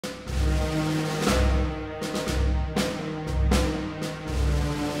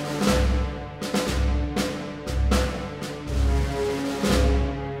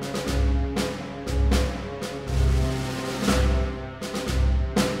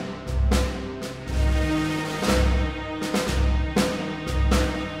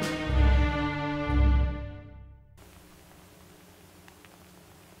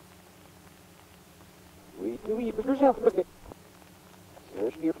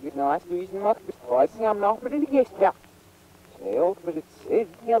Naast wezen mag besluiten hem nog met de geest. Ja. Heel maar het zit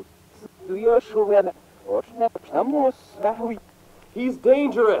heel. Doe je zo weer. Or snap snamos. He's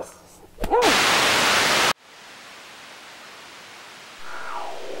dangerous.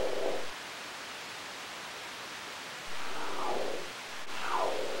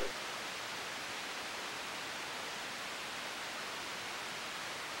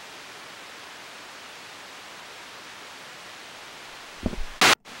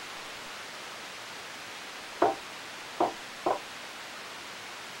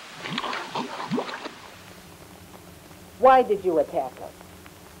 Why did you attack us?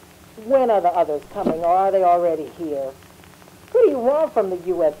 When are the others coming, or are they already here? What do you want from the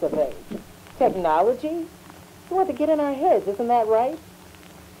U.S. of A? Technology? You want to get in our heads, isn't that right?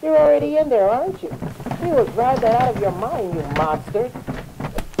 You're already in there, aren't you? You will drive that out of your mind, you monsters.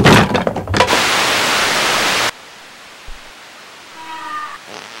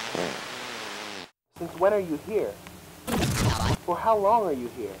 Since when are you here? For how long are you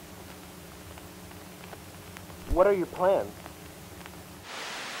here? What are your plans?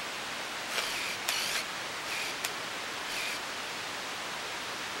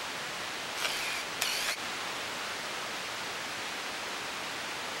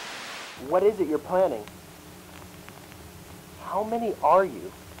 What is it you're planning? How many are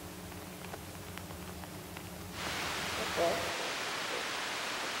you?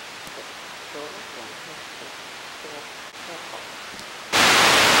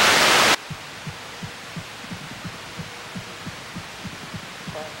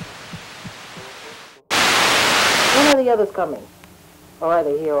 When are the others coming? Or are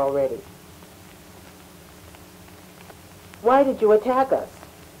they here already? Why did you attack us?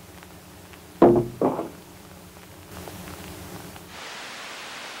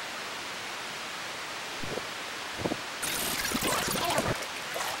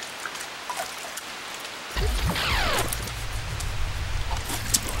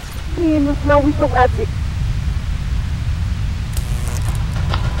 No, we still have it.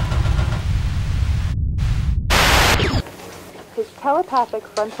 His telepathic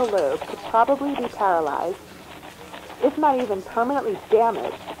frontal lobe could probably be paralyzed, if not even permanently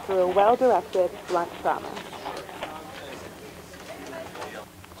damaged, through a well-directed blunt trauma.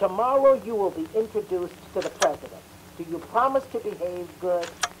 Tomorrow you will be introduced to the president. Do you promise to behave good?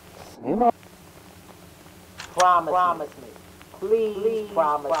 Promise me. Please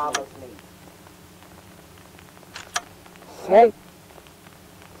promise me. Say,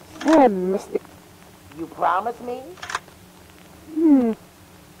 Mr. You promise me?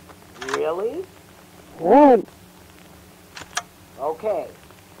 Really? What? Okay.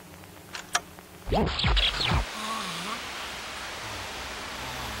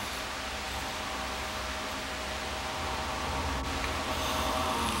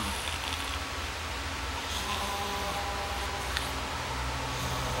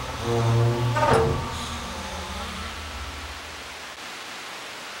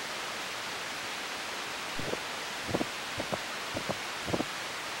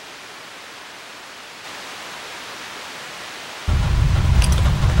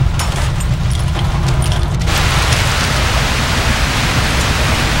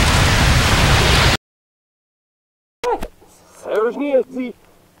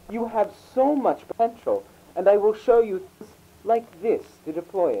 You have so much potential, and I will show you things like this to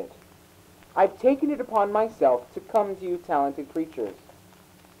deploy it. I've taken it upon myself to come to you talented creatures.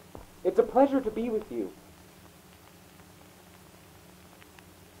 It's a pleasure to be with you.